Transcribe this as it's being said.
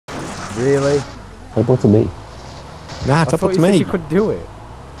Really? Hey, to me. Nah, it's I up thought to you said me. you could do it.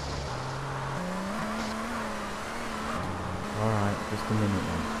 Alright, just a minute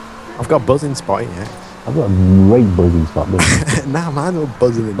then. I've got a buzzing spot here. I've got a great buzzing spot. Nah, mine's all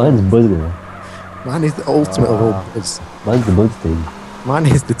buzzing than Mine's yours. buzzing. Mine is the ultimate of all buzz. Mine's the buzz thing. Mine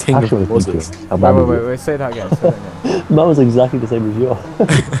is the ting Actually, of buzzers. Wait, say that again, say that again. Mine was exactly the same as yours.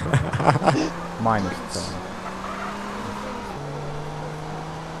 Mine is the same.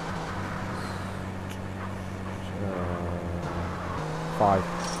 Five.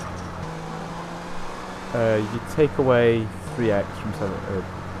 You take away 3x from 7,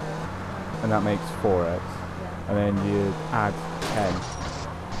 and that makes 4x, and then you add 10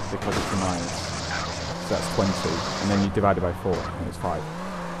 because it's a minus, so that's 20, and then you divide it by 4, and it's 5.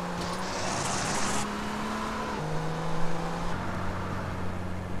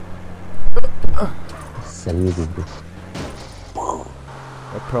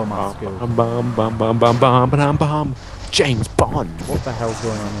 A pro math skills. James Bond. What the hell's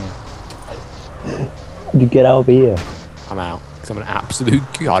going on here? You get out of here. I'm out. Because I'm an absolute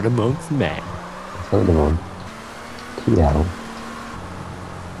god amongst men. Turn them on. Get out.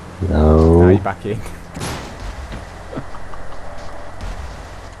 Now No. you're back in.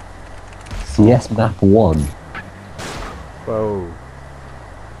 CS map 1. Whoa.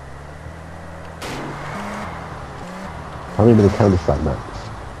 I remember the Counter-Strike map.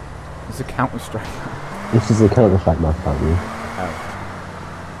 It's a Counter-Strike. This is the Counter-Strike map, apparently. Oh.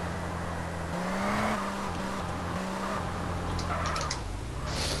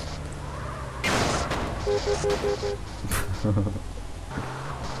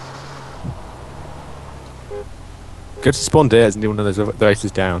 Go to spawn dares and do one of those the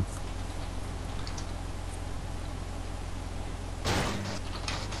races down.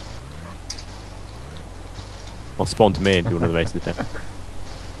 Or spawn to me and do one of the races down.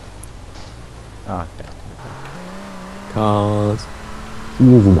 Ah, okay. Cars.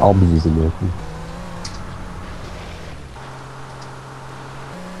 I'm using obs in there.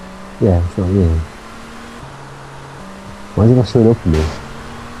 Yeah, it's not yeah. Why is it not showing up for me?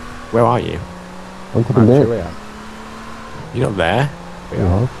 Where are you? I'm coming Actually, there. yeah. You're not there?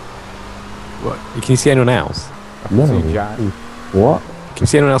 Yeah. What? Can you see anyone else? I can No. see Jack. What? Can you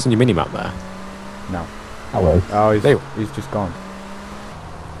see anyone else on your minimap there? No. That works. Oh, There. he's just gone.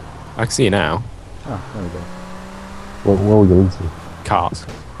 I can see you now. Oh, there we go. Where are we going to? Karts.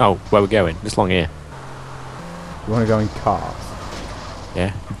 Oh, where we're going? Just along here. You want to go in cars?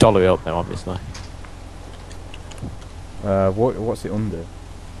 Yeah. Dollar it up though, obviously. What's it under?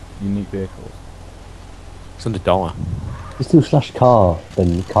 Unique vehicles. It's under $1. Just do /car,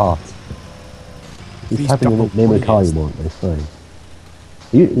 then cart. You These type in the double name of the car you points. want, it's fine.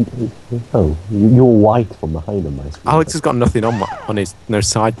 You're white from behind on my screen. Alex has got nothing on his no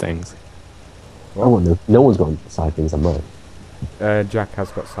side things. I want no one's got side things on mine. Jack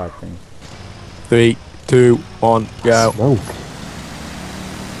has got side things. 3, 2, 1, go. No.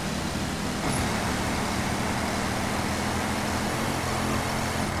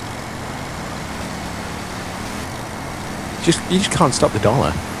 You just can't stop the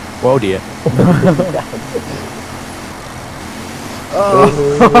dollar. Whoa, dear.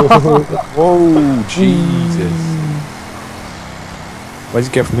 Whoa, Jesus. Where's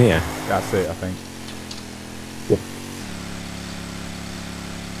it go from here? That's it, I think. Yep.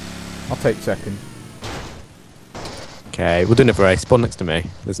 I'll take second. Okay, we'll do another race. Spawn next to me.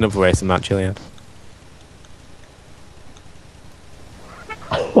 There's another race in Mount Chiliad.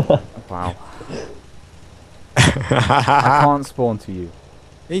 Wow. I can't spawn to you.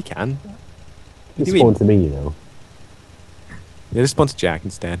 Yeah, you can. You do you spawn mean? to me, you know. Yeah, just spawn to Jack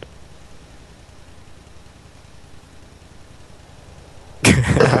instead.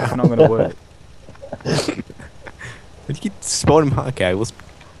 It's not going to work. You keep spawning. Okay, we'll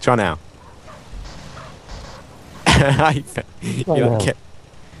try now. You Try now.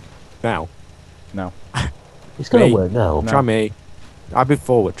 Now. No. It's gonna Me. work now. No. Try me. I've been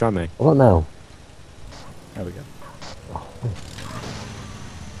forward. Try me. What now? There we go.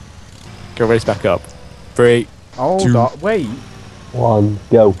 Go race back up. 3. Hold Two. on. Wait. 1,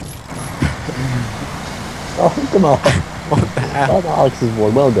 go. Oh, come on. What the hell? Oh, Alex's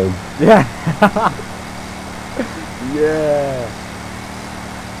one. Well done. Yeah. Yeah.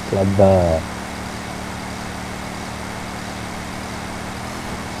 Clever.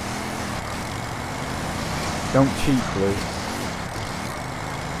 Don't cheat, Blue.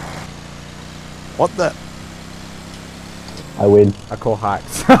 What the? I win. I call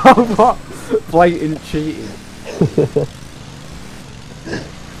hacks. What? Blatant cheating.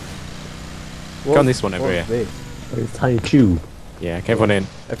 Go on this one over What's here. this? It's tiny tube. Yeah, everyone in.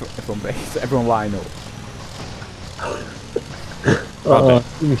 Everyone line up. Oh,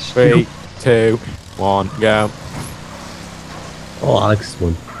 3, 2, 1, go. Oh, Alex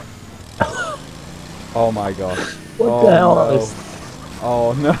won. Oh my god. What Oh, the hell? no. Alex?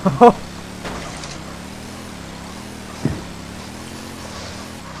 Oh no.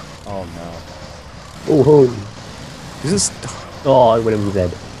 Oh no. Oh, This is. oh, I went over his head.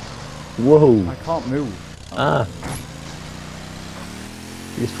 Whoa. I can't move. Ah.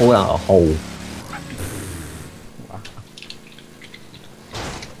 You just fall out a hole.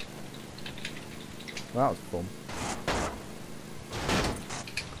 That was fun.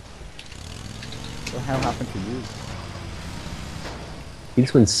 What the hell happened to you? He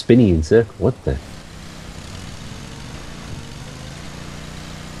just went spinning in circle. What the?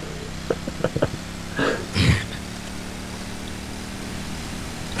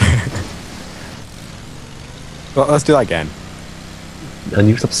 Well, let's do that again. And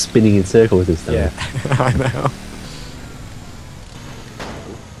you stop spinning in circles this time. Yeah, I know.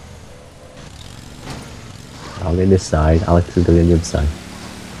 I'll go on this side. Alex will go on the other side.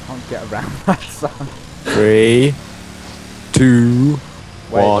 Can't get around that side. 3, 2,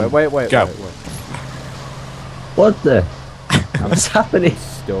 1. Wait, go. wait. What the? What's happening?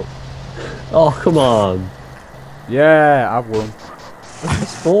 Stuck. Oh, come on. Yeah, I've won. I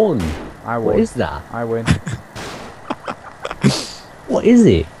spawned. I won. What is that? I win. What is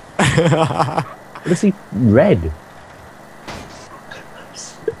it? What is he? Red.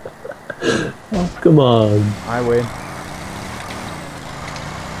 Oh, come on. I win.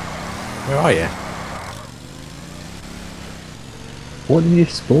 Where are you? What did you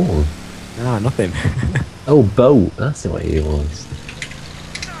spawn? Ah, nothing. Oh, boat. That's what it was.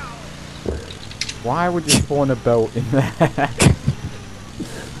 Why would you spawn a boat in there?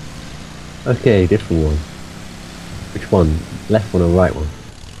 Okay, different one. Which one? Left one or right one?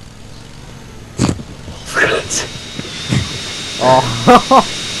 Oh.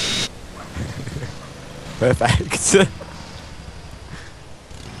 Perfect.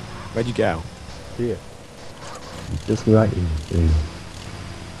 Where'd you go? Here. Just right. Yeah.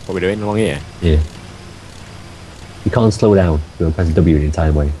 What are we doing along here? Yeah. You can't slow down. You want to press W the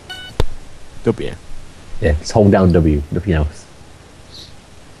entire way. W. Yeah, just hold down W. Nothing else.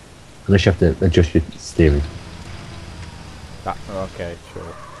 Unless you have to adjust your steering. Okay, sure.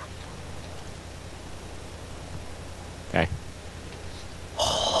 Okay.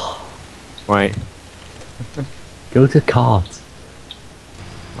 Right. Go to Karts.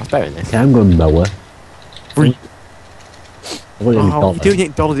 What's better than this? Okay, I'm going mower. Free. I'm going to Oh, you're doing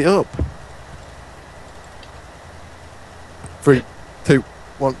it, dolled it up. 3, 2,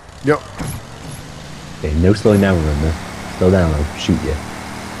 1, go. Okay, no slowing down, remember. Slow down, I'll shoot you.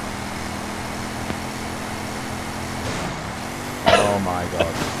 Oh my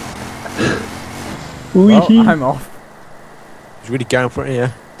god. Well, Well, I'm off. It's really going for it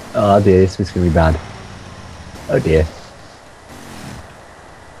here. oh dear, this is going to be bad. Oh dear.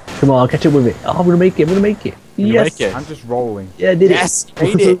 Come on, I'll catch up with it. Oh, I'm going to make it, I'm going to make it. You Yes! make it? I'm just rolling. Yeah, I did Yes, it.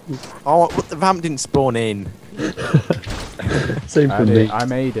 made it. Oh, what the vamp didn't spawn in. Same for me. I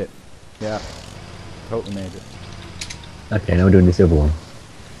made it. Yeah. Totally made it. Okay, now we're doing this other one.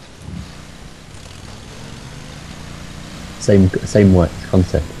 Same what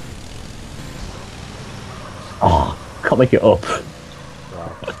concept. Oh, can't make it up.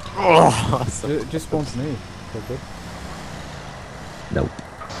 Wow. Oh, Just spawn to me. So good. Nope.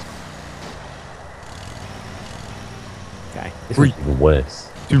 okay. This 3, one's even worse.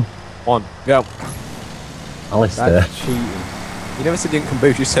 2, 1, go. Alistair, That's cheating. You never said you didn't come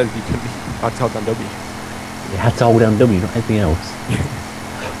boost, you said you couldn't. I told down W. you had to hold down W, not anything else.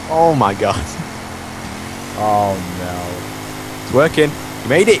 Oh my god. Oh no. It's working. You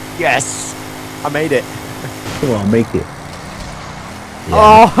made it. Yes. I made it. Come on, make it. Yeah.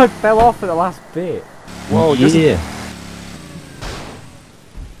 Oh, I fell off at the last bit. Whoa, yeah.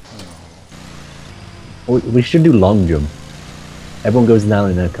 We should do long jump. Everyone goes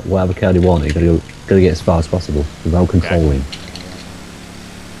down in whatever car they want. You gotta get as far as possible without controlling.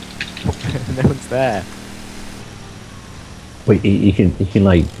 No one's there. Wait, you can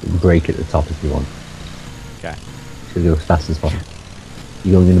like brake at the top if you want. Okay. To go as fast as possible.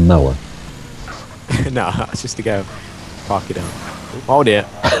 You're going in a mower. No, it's just to go park it up. Oh dear.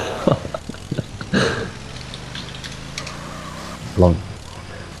 Long.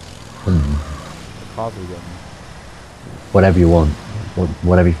 Cars are getting. Whatever you want.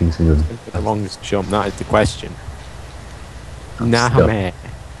 Whatever you think's good. The longest jump, that is the question. I'm Nah, stuck. mate.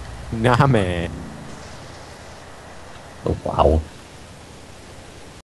 Nah, mate. Oh wow.